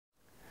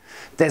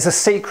There's a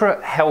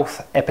secret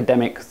health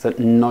epidemic that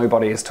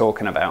nobody is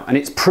talking about, and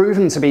it's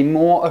proven to be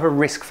more of a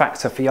risk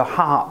factor for your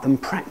heart than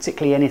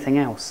practically anything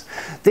else.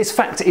 This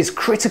factor is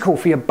critical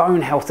for your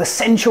bone health,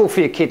 essential for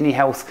your kidney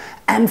health,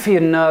 and for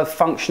your nerve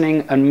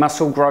functioning and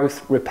muscle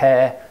growth,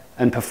 repair,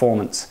 and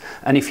performance.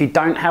 And if you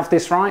don't have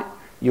this right,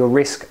 your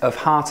risk of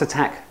heart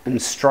attack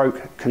and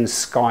stroke can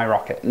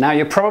skyrocket. Now,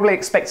 you're probably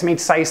expecting me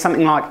to say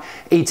something like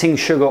eating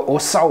sugar or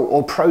salt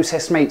or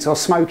processed meats or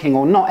smoking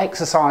or not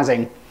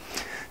exercising.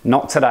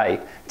 Not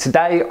today.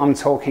 Today, I'm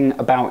talking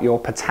about your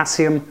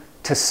potassium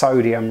to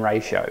sodium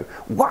ratio.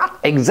 What?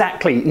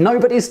 Exactly.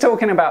 Nobody's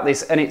talking about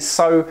this, and it's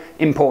so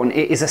important.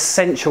 It is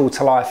essential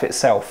to life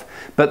itself.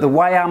 But the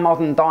way our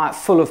modern diet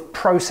full of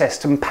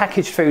processed and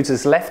packaged foods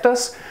has left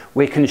us,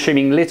 we're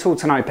consuming little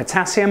to no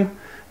potassium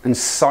and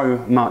so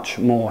much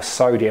more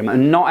sodium,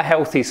 and not a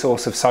healthy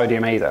source of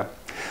sodium either.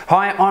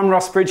 Hi, I'm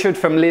Ross Bridgeford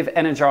from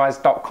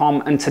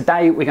liveenergised.com, and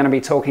today we're going to be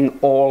talking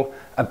all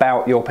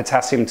about your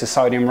potassium to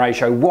sodium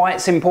ratio, why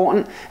it's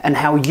important and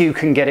how you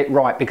can get it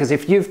right. Because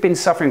if you've been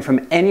suffering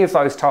from any of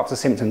those types of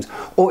symptoms,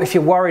 or if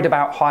you're worried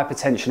about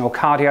hypertension or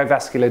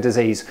cardiovascular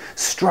disease,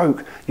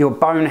 stroke, your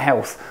bone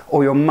health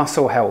or your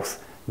muscle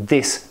health,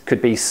 this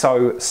could be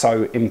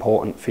so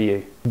important for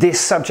you.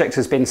 This subject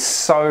has been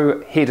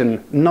so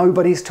hidden.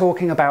 Nobody's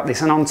talking about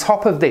this. And on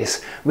top of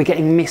this, we're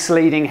getting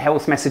misleading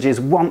health messages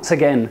once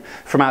again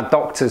from our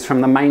doctors,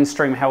 from the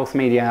mainstream health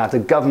media, the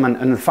government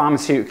and the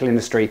pharmaceutical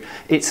industry.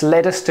 It's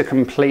led us to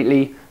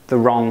completely the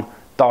wrong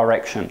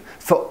direction.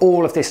 For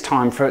all of this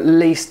time, for at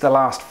least the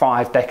last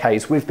 5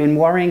 decades, we've been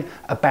worrying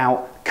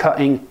about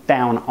cutting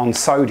down on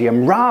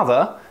sodium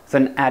rather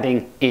than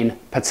adding in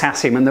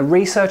potassium. And the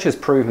research has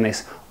proven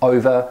this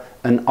over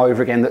and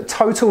over again, that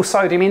total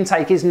sodium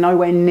intake is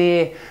nowhere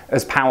near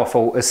as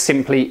powerful as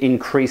simply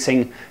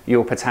increasing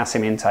your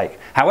potassium intake.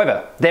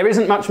 However, there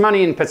isn't much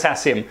money in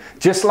potassium,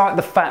 just like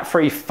the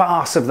fat-free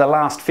farce of the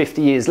last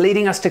 50 years,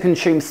 leading us to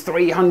consume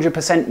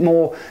 300%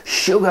 more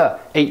sugar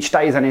each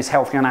day than is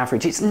healthy on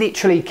average. It's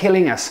literally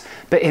killing us,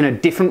 but in a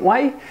different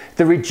way.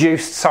 The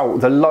reduced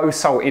salt, the low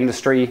salt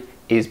industry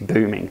is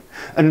booming.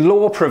 And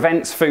law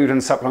prevents food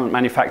and supplement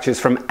manufacturers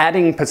from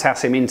adding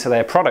potassium into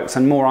their products,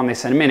 and more on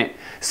this in a minute.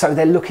 So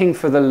they're looking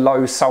for the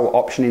low salt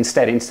option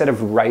instead. Instead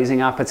of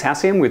raising our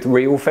potassium with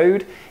real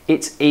food,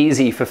 it's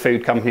easy for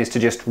food companies to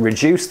just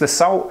reduce the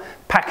salt,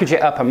 package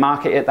it up and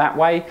market it that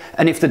way.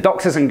 And if the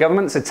doctors and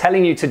governments are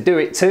telling you to do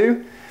it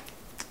too,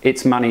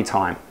 it's money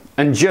time.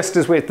 And just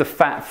as with the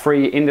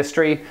fat-free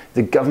industry,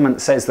 the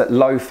government says that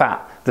low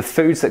fat, the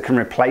foods that can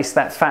replace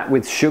that fat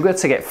with sugar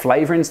to get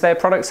flavour into their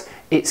products,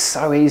 it's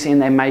so easy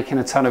and they're making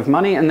a ton of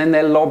money, and then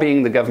they're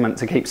lobbying the government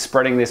to keep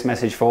spreading this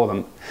message for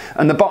them.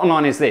 And the bottom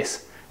line is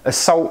this: a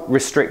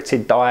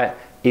salt-restricted diet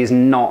is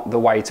not the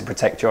way to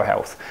protect your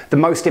health. The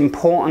most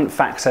important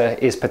factor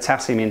is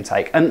potassium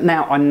intake. And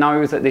now I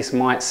know that this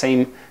might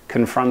seem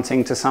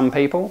confronting to some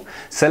people,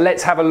 so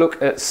let's have a look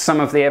at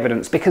some of the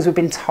evidence, because we've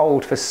been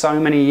told for so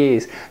many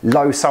years,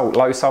 low salt,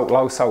 low salt,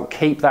 low salt,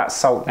 keep that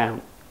salt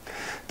down.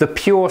 The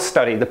PURE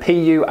study, the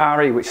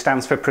PURE, which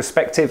stands for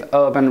Prospective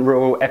Urban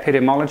Rural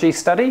Epidemiology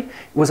Study,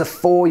 was a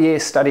 4-year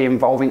study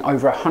involving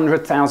over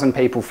 100,000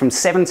 people from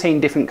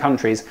 17 different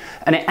countries,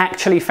 and it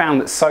actually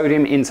found that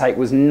sodium intake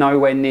was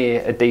nowhere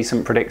near a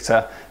decent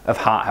predictor of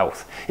heart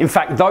health. In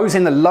fact, those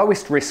in the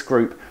lowest risk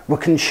group were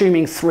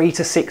consuming 3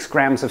 to 6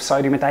 grams of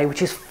sodium a day,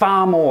 which is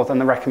far more than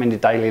the recommended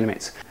daily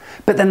limits.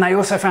 But then they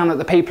also found that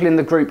the people in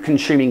the group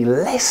consuming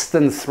less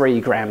than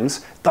 3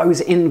 grams, those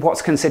in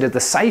what's considered the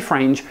safe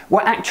range,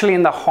 were actually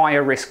in the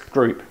higher risk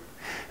group.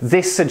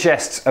 This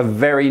suggests a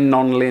very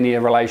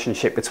non-linear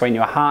relationship between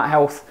your heart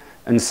health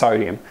and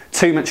sodium.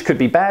 Too much could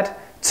be bad,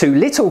 too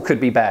little could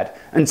be bad,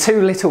 and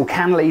too little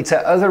can lead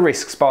to other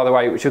risks, by the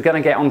way, which we're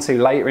going to get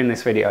onto later in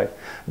this video.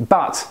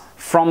 But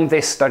from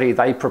this study,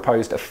 they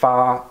proposed a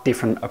far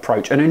different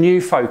approach and a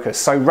new focus.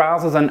 So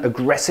rather than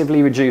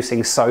aggressively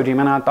reducing sodium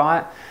in our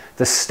diet,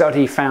 the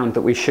study found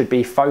that we should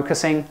be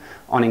focusing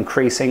on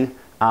increasing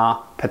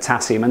our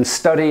potassium. And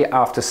study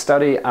after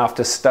study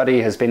after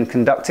study has been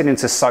conducted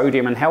into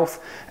sodium and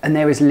health, and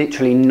there is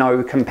literally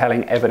no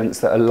compelling evidence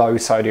that a low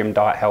sodium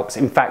diet helps.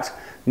 In fact,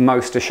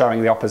 most are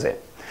showing the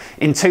opposite.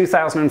 In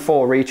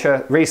 2004,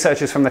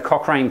 researchers from the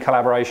Cochrane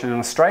collaboration in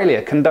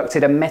Australia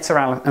conducted a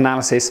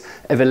meta-analysis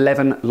of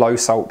 11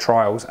 low-salt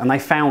trials, and they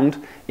found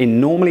in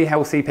normally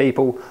healthy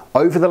people,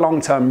 over the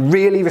long term,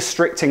 really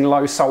restricting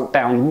low salt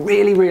down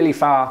really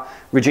far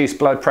reduced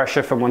blood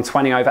pressure from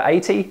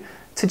 120/80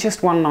 to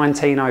just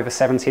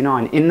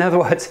 119/79. In other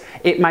words,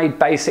 it made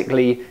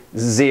basically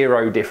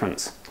zero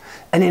difference.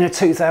 And in a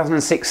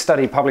 2006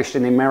 study published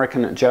in the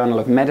American Journal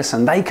of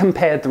Medicine, they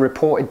compared the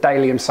reported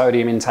daily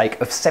sodium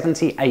intake of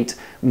 78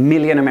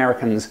 million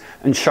Americans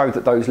and showed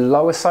that those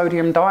lower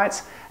sodium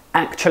diets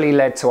actually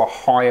led to a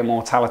higher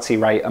mortality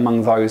rate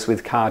among those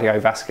with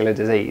cardiovascular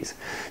disease.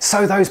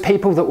 So those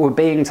people that were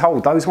being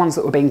told, those ones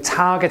that were being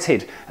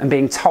targeted and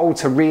being told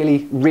to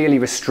really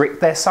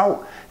restrict their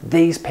salt,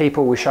 these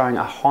people were showing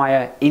a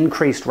higher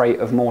increased rate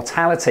of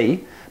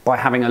mortality by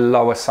having a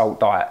lower salt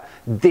diet.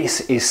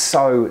 This is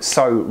so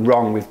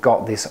wrong. We've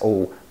got this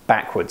all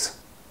backwards.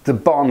 The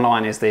bottom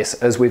line is this: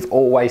 as we've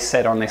always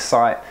said on this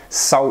site,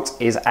 salt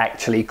is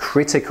actually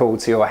critical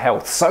to your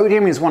health.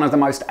 Sodium is one of the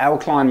most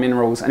alkaline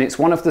minerals, and it's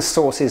one of the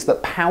sources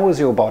that powers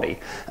your body.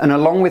 And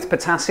along with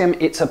potassium,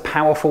 it's a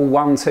powerful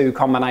 1-2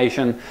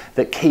 combination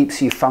that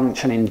keeps you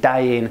functioning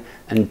day in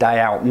and day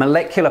out.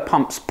 Molecular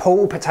pumps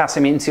pull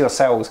potassium into your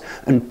cells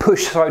and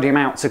push sodium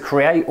out to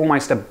create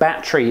almost a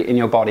battery in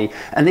your body.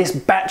 And this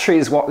battery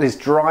is what is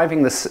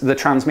driving the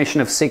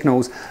transmission of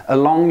signals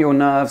along your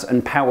nerves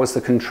and powers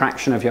the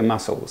contraction of your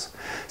muscles.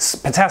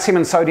 Potassium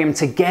and sodium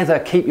together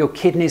keep your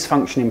kidneys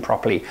functioning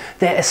properly.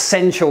 They're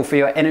essential for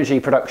your energy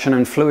production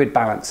and fluid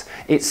balance.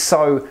 It's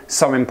so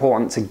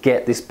important to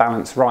get this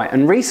balance right.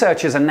 And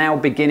researchers are now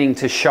beginning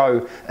to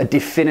show a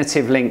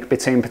definitive link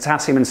between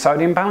potassium and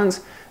sodium balance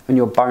and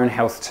your bone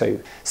health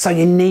too. So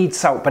you need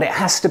salt, but it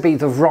has to be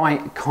the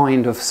right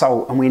kind of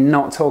salt. And we're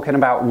not talking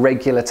about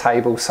regular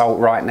table salt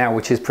right now,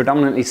 which is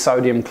predominantly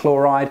sodium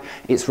chloride.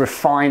 It's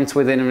refined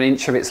within an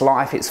inch of its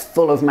life. It's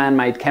full of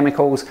man-made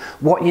chemicals.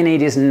 What you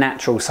need is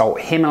natural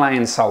salt,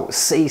 Himalayan salt,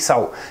 sea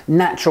salt,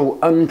 natural,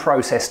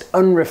 unprocessed,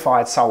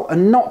 unrefined salt,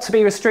 and not to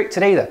be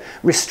restricted either.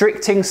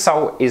 Restricting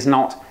salt is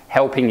not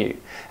helping you.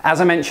 As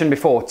I mentioned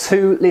before,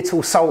 too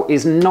little salt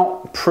is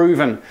not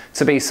proven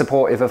to be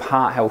supportive of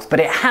heart health, but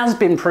it has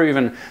been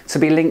proven to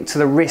be linked to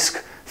the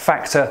risk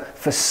factor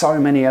for so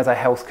many other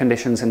health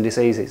conditions and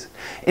diseases.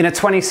 In a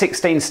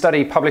 2016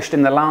 study published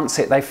in The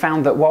Lancet, they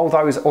found that while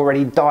those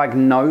already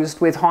diagnosed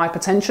with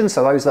hypertension,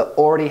 so those that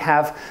already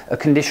have a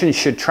condition,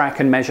 should track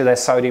and measure their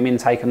sodium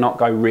intake and not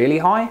go really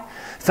high,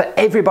 for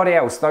everybody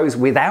else, those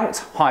without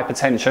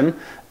hypertension,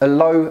 a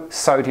low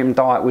sodium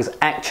diet was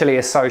actually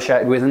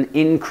associated with an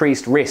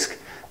increased risk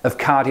of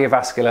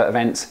cardiovascular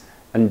events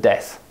and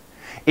death.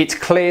 It's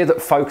clear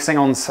that focusing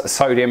on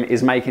sodium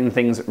is making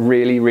things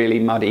really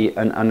muddy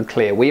and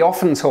unclear. We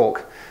often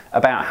talk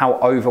about how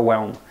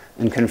overwhelm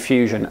and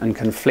confusion and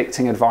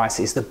conflicting advice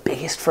is the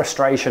biggest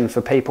frustration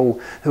for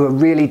people who are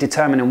really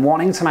determined and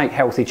wanting to make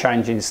healthy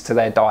changes to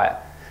their diet.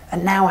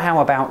 And now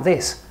how about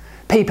this?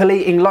 People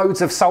eating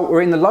loads of salt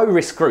were in the low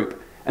risk group,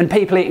 and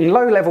people eating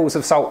low levels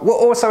of salt were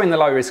also in the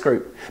low risk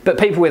group. But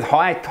people with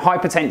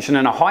hypertension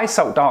and a high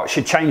salt diet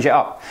should change it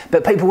up.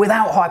 But people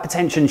without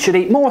hypertension should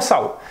eat more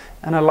salt.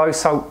 And a low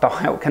salt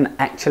diet can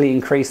actually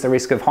increase the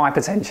risk of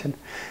hypertension.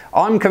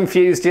 I'm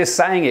confused just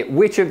saying it.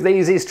 Which of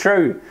these is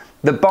true?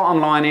 The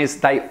bottom line is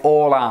they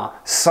all are.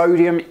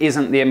 Sodium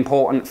isn't the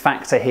important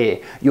factor here.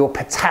 Your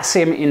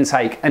potassium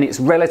intake and its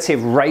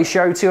relative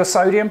ratio to your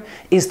sodium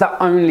is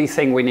the only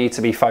thing we need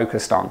to be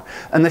focused on.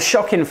 And the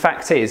shocking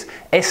fact is,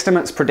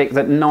 estimates predict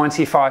that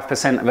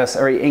 95% of us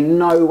are eating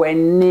nowhere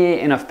near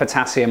enough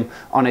potassium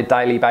on a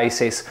daily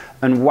basis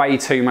and way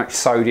too much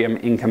sodium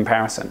in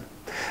comparison.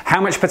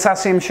 How much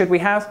potassium should we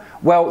have?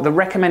 Well, the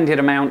recommended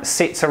amount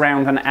sits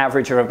around an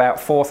average of about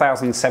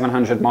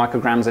 4,700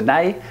 micrograms a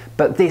day,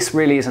 but this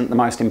really isn't the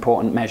most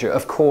important measure.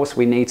 Of course,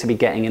 we need to be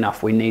getting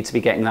enough. We need to be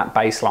getting that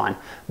baseline,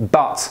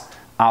 but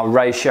our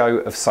ratio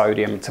of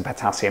sodium to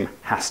potassium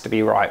has to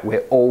be right.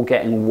 We're all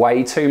getting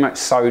way too much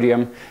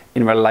sodium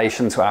in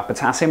relation to our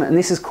potassium, and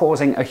this is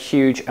causing a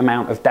huge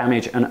amount of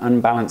damage and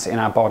unbalance in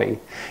our body.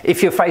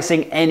 If you're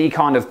facing any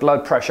kind of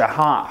blood pressure,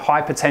 heart,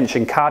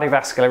 hypertension,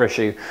 cardiovascular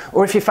issue,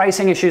 or if you're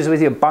facing issues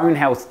with your bone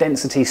health,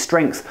 density,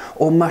 strength,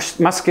 or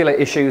muscular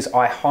issues,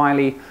 I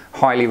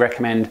highly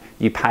recommend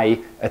you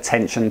pay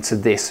attention to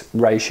this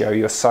ratio,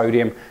 your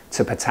sodium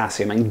to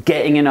potassium, and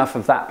getting enough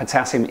of that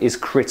potassium is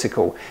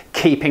critical.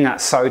 Keeping that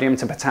sodium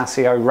to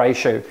potassium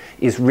ratio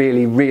is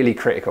really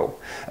critical.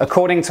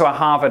 According to a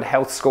Harvard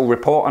Health School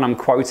report, and I'm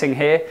quoting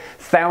here,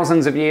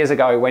 thousands of years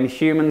ago when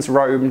humans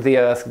roamed the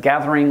earth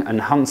gathering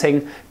and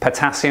hunting,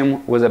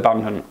 potassium was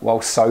abundant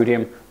while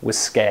sodium was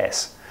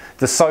scarce.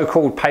 The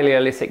so-called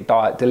Paleolithic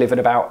diet delivered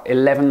about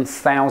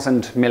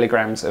 11,000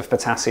 milligrams of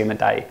potassium a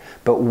day,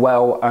 but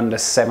well under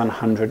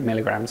 700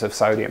 milligrams of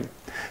sodium.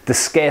 The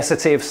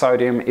scarcity of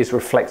sodium is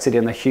reflected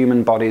in the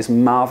human body's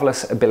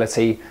marvelous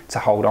ability to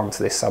hold on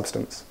to this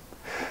substance.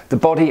 The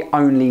body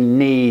only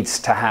needs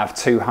to have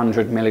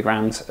 200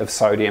 milligrams of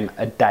sodium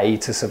a day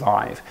to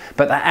survive,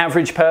 but the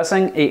average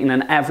person eating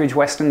an average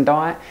Western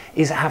diet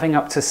is having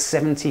up to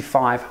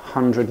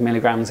 7,500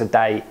 milligrams a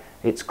day.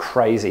 It's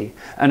crazy.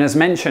 And as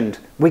mentioned,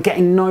 we're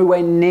getting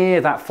nowhere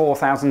near that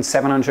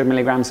 4,700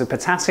 milligrams of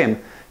potassium.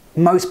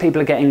 Most people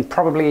are getting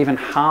probably even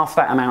half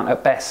that amount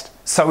at best.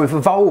 So we've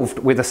evolved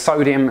with a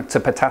sodium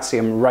to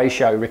potassium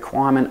ratio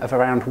requirement of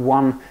around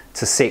 1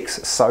 to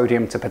 6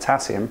 sodium to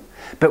potassium,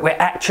 but we're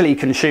actually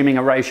consuming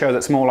a ratio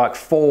that's more like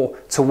 4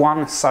 to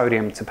 1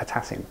 sodium to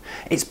potassium.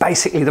 It's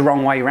basically the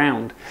wrong way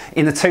around.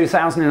 In the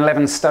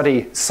 2011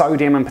 study,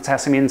 Sodium and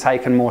Potassium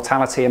Intake and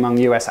Mortality Among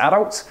US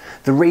Adults,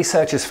 the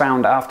researchers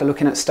found, after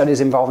looking at studies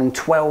involving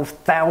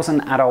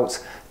 12,000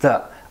 adults,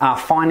 that our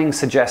findings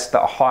suggest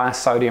that a higher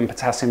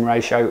sodium-potassium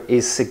ratio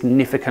is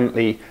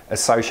significantly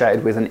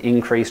associated with an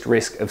increased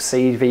risk of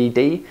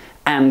CVD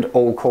and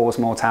all-cause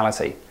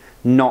mortality.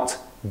 Not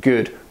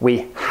good.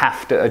 We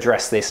have to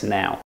address this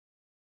now.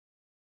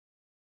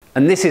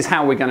 And this is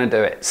how we're going to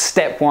do it.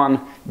 Step 1,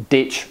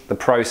 ditch the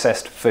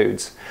processed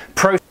foods.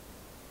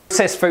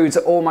 Processed foods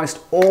are almost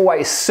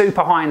always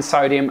super high in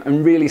sodium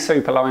and really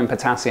super low in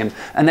potassium.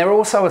 And they're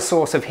also a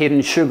source of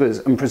hidden sugars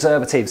and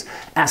preservatives,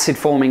 acid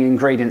forming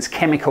ingredients,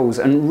 chemicals,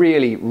 and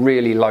really,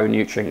 really low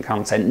nutrient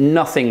content.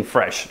 Nothing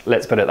fresh,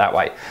 let's put it that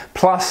way.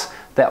 Plus,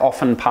 they're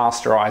often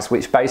pasteurized,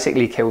 which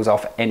basically kills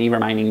off any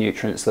remaining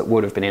nutrients that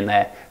would have been in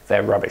there.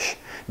 They're rubbish.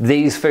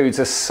 These foods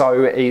are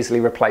so easily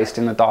replaced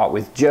in the diet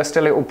with just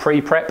a little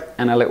pre-prep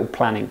and a little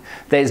planning.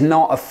 There's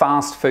not a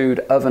fast food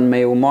oven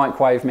meal,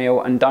 microwave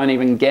meal, and don't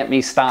even get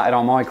me started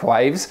on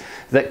microwaves,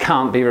 that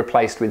can't be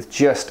replaced with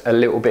just a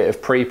little bit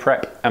of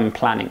pre-prep and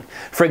planning.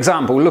 For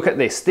example, look at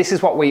this. This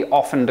is what we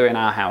often do in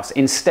our house.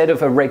 Instead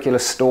of a regular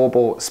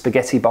store-bought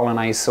spaghetti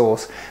bolognese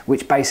sauce,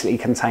 which basically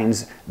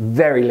contains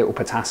very little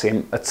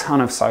potassium, a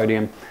ton of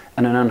sodium,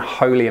 and an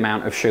unholy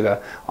amount of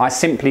sugar, I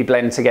simply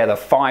blend together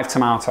 5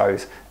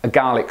 tomatoes, a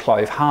garlic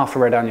clove, half a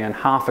red onion,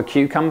 half a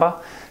cucumber,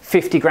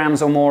 50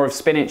 grams or more of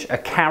spinach, a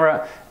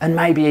carrot, and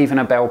maybe even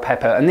a bell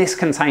pepper. And this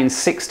contains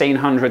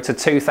 1600 to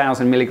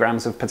 2000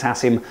 milligrams of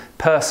potassium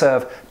per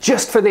serve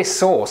just for this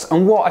sauce.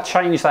 And what a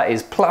change that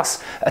is.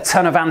 Plus a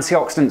ton of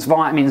antioxidants,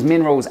 vitamins,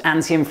 minerals,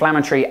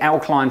 anti-inflammatory,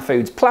 alkaline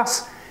foods.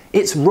 Plus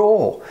it's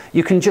raw.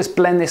 You can just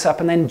blend this up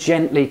and then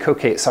gently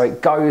cook it so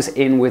it goes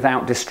in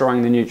without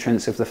destroying the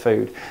nutrients of the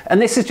food. And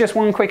this is just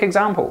one quick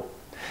example.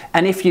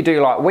 And if you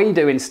do like we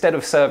do, instead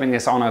of serving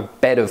this on a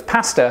bed of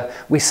pasta,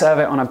 we serve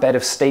it on a bed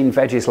of steamed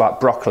veggies like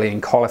broccoli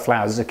and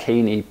cauliflower,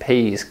 zucchini,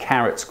 peas,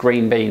 carrots,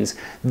 green beans.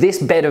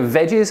 This bed of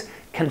veggies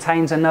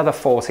contains another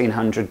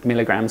 1400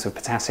 milligrams of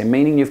potassium,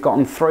 meaning you've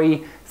gotten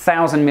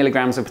 3000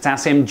 milligrams of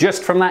potassium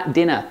just from that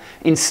dinner,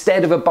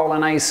 instead of a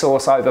bolognese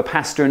sauce over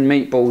pasta and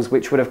meatballs,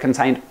 which would have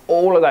contained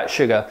all of that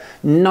sugar,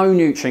 no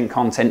nutrient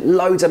content,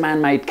 loads of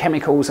man-made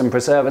chemicals and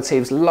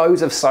preservatives,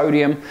 loads of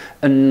sodium,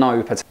 and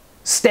no potassium.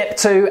 Step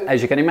 2,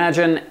 as you can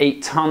imagine,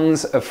 eat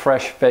tons of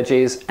fresh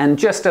veggies and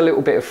just a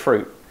little bit of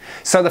fruit.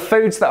 So the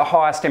foods that are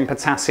highest in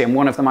potassium,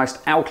 one of the most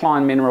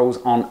alkaline minerals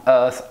on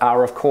earth,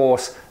 are of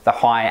course the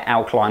high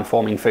alkaline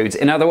forming foods.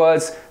 In other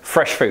words,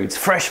 fresh foods,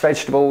 fresh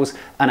vegetables,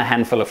 and a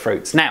handful of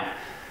fruits. Now,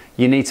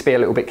 you need to be a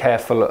little bit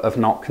careful of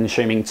not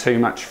consuming too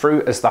much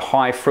fruit, as the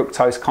high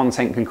fructose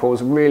content can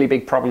cause really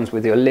big problems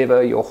with your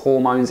liver, your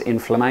hormones,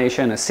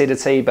 inflammation,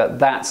 acidity, but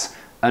that's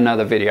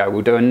another video.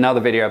 We'll do another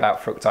video about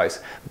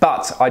fructose.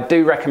 But I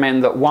do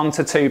recommend that 1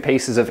 to 2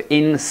 pieces of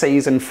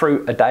in-season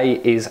fruit a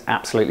day is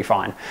absolutely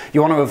fine.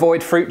 You want to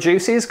avoid fruit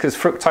juices because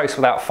fructose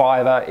without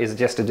fiber is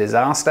just a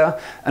disaster,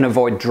 and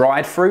avoid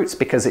dried fruits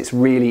because it's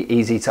really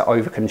easy to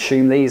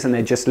overconsume these and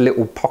they're just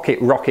little pocket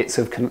rockets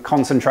of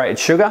concentrated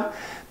sugar.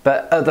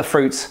 But other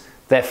fruits,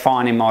 they're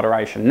fine in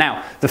moderation.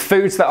 Now, the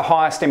foods that are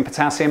highest in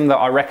potassium that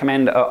I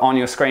recommend are on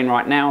your screen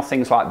right now.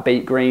 Things like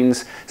beet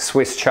greens,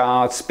 Swiss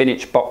chard,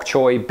 spinach, bok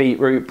choy,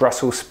 beetroot,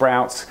 Brussels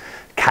sprouts,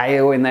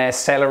 kale in there,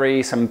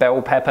 celery, some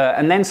bell pepper,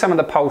 and then some of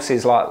the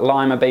pulses like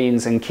lima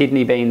beans and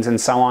kidney beans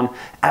and so on.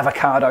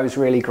 Avocado's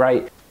really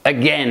great.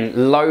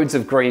 Again, loads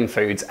of green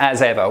foods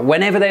as ever.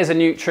 Whenever there's a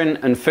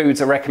nutrient and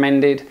foods are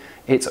recommended,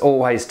 it's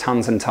always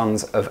tons and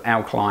tons of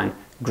alkaline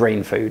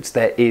green foods.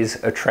 There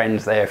is a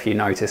trend there if you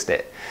noticed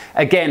it.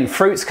 Again,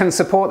 fruits can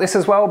support this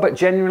as well, but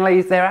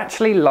generally they're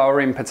actually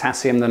lower in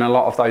potassium than a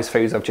lot of those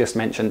foods I've just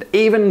mentioned.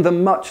 Even the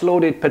much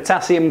lauded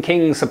potassium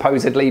king,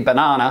 supposedly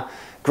banana,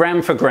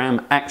 gram for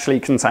gram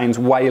actually contains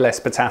way less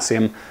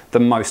potassium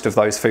than most of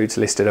those foods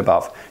listed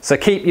above. So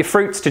keep your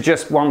fruits to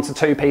just 1 to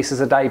 2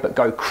 pieces a day, but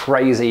go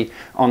crazy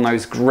on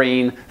those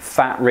green,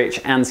 fat-rich,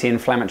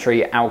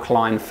 anti-inflammatory,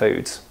 alkaline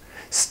foods.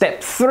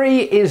 Step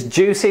 3 is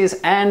juices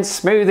and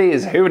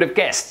smoothies. Who would have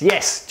guessed?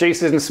 Yes,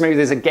 juices and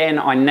smoothies. Again,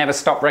 I never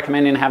stop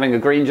recommending having a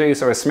green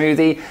juice or a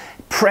smoothie,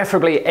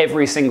 preferably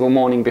every single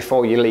morning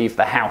before you leave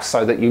the house,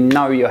 so that you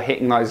know you're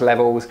hitting those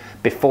levels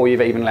before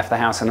you've even left the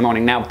house in the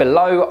morning. Now,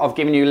 below I've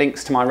given you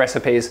links to my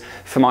recipes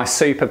for my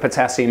super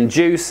potassium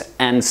juice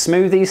and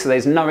smoothie, so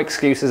there's no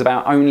excuses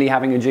about only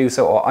having a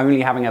juicer or only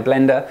having a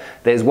blender.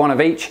 There's one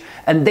of each,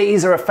 and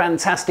these are a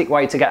fantastic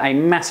way to get a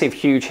massive,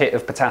 huge hit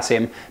of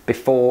potassium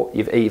before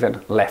you've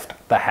even left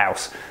the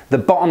house. The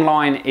bottom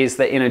line is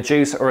that in a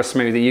juice or a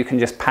smoothie, you can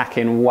just pack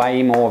in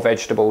way more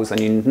vegetables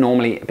than you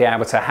normally be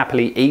able to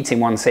happily eat in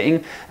one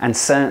sitting, and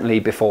certainly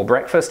before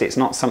breakfast. It's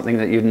not something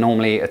that you'd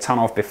normally eat a ton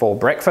of before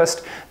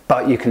breakfast,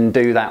 but you can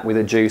do that with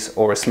a juice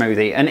or a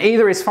smoothie, and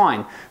either is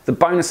fine. The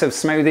bonus of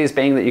smoothies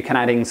being that you can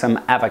add in some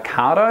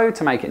avocado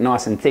to make it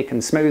nice and thick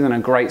and smooth, and a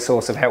great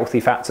source of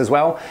healthy fats as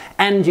well,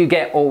 and you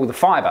get all the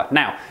fiber.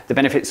 Now, the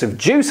benefits of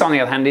juice on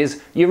the other hand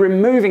is you're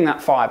removing that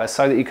fiber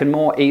so that you can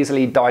more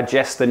easily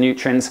digest the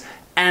nutrients,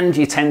 and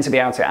you tend to be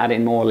able to add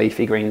in more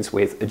leafy greens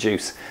with a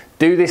juice.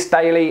 Do this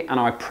daily and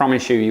I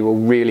promise you, you will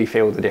really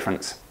feel the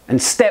difference.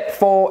 And step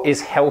 4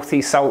 is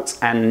healthy salts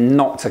and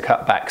not to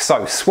cut back.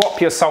 So swap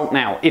your salt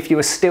now. If you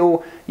are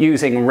still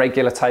using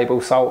regular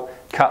table salt,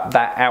 cut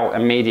that out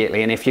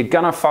immediately. And if you're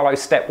gonna follow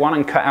step 1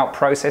 and cut out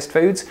processed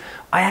foods,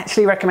 I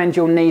actually recommend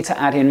you'll need to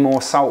add in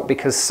more salt,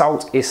 because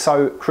salt is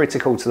so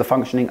critical to the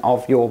functioning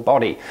of your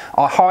body.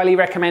 I highly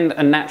recommend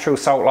a natural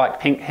salt like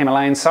pink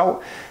Himalayan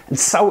salt. And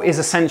salt is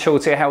essential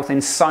to your health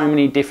in so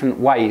many different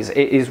ways.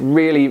 It is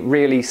really,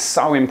 really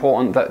so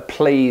important that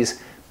please,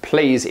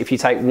 if you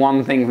take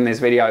one thing from this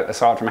video,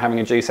 aside from having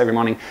a juice every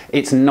morning,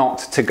 it's not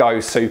to go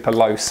super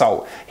low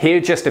salt. Here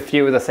are just a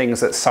few of the things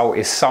that salt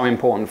is so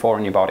important for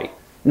in your body.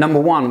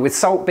 Number 1, with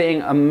salt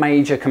being a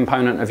major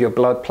component of your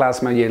blood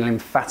plasma, your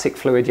lymphatic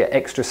fluid, your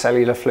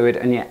extracellular fluid,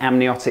 and your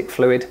amniotic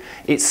fluid,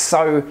 it's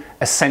so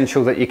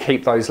essential that you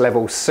keep those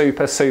levels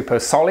super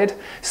solid,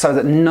 so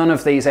that none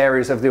of these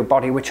areas of your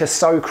body, which are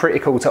so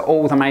critical to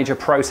all the major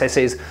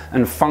processes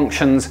and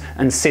functions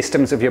and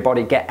systems of your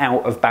body, get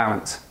out of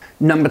balance.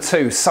 Number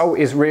 2, salt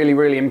is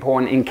really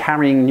important in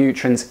carrying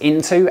nutrients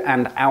into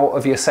and out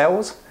of your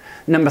cells.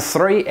 Number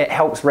 3, it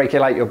helps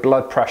regulate your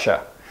blood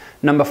pressure.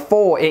 Number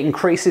 4, it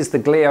increases the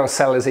glial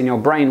cells in your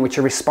brain, which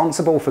are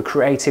responsible for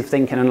creative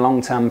thinking and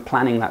long-term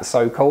planning. That's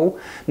so cool.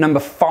 Number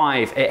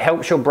 5, it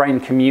helps your brain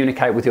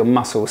communicate with your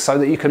muscles so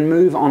that you can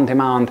move on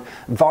demand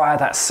via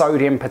that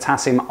sodium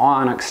potassium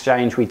ion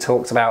exchange we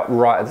talked about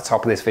right at the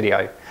top of this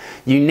video.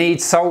 You need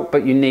salt,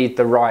 but you need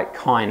the right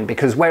kind,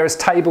 because whereas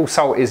table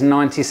salt is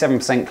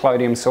 97%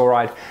 chlorodium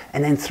chloride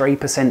and then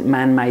 3%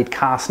 man-made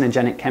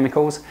carcinogenic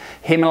chemicals,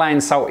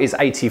 Himalayan salt is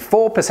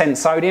 84%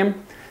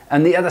 sodium,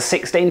 and the other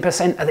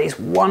 16% are these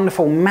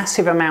wonderful,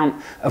 massive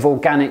amount of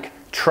organic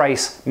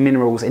trace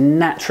minerals in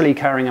naturally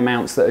occurring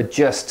amounts that are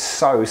just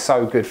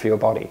so good for your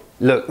body.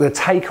 Look, the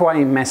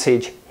takeaway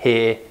message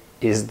here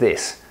is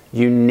this: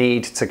 you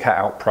need to cut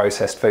out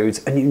processed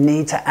foods, and you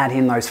need to add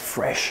in those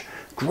fresh,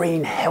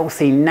 green,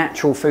 healthy,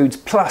 natural foods,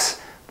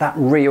 plus that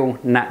real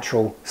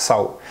natural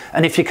salt.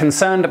 And if you're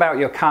concerned about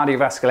your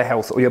cardiovascular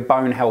health or your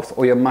bone health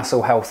or your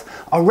muscle health,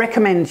 I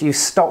recommend you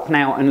stop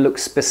now and look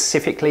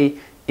specifically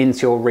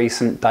into your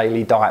recent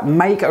daily diet.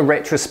 Make a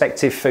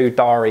retrospective food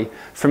diary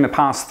from the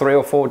past 3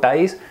 or 4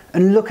 days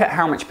and look at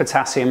how much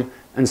potassium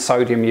and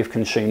sodium you've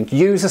consumed.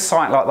 Use a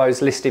site like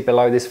those listed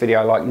below this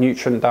video, like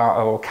Nutrient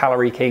Data or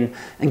Calorie King,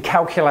 and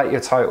calculate your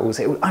totals.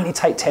 It will only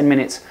take 10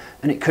 minutes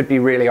and it could be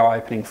really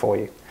eye-opening for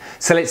you.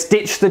 So let's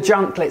ditch the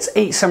junk, let's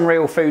eat some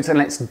real foods, and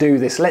let's do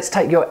this. Let's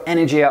take your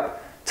energy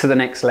up to the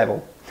next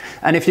level.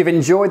 And if you've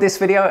enjoyed this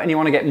video and you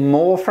want to get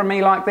more from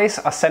me like this,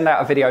 I send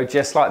out a video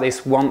just like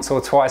this once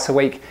or twice a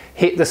week.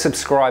 Hit the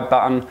subscribe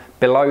button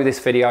below this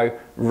video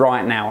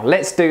right now.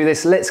 Let's do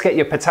this. Let's get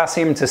your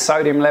potassium to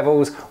sodium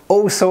levels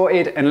all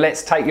sorted, and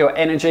let's take your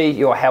energy,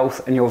 your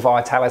health, and your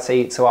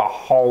vitality to a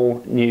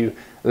whole new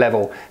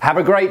level. Have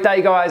a great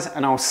day, guys,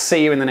 and I'll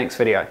see you in the next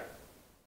video.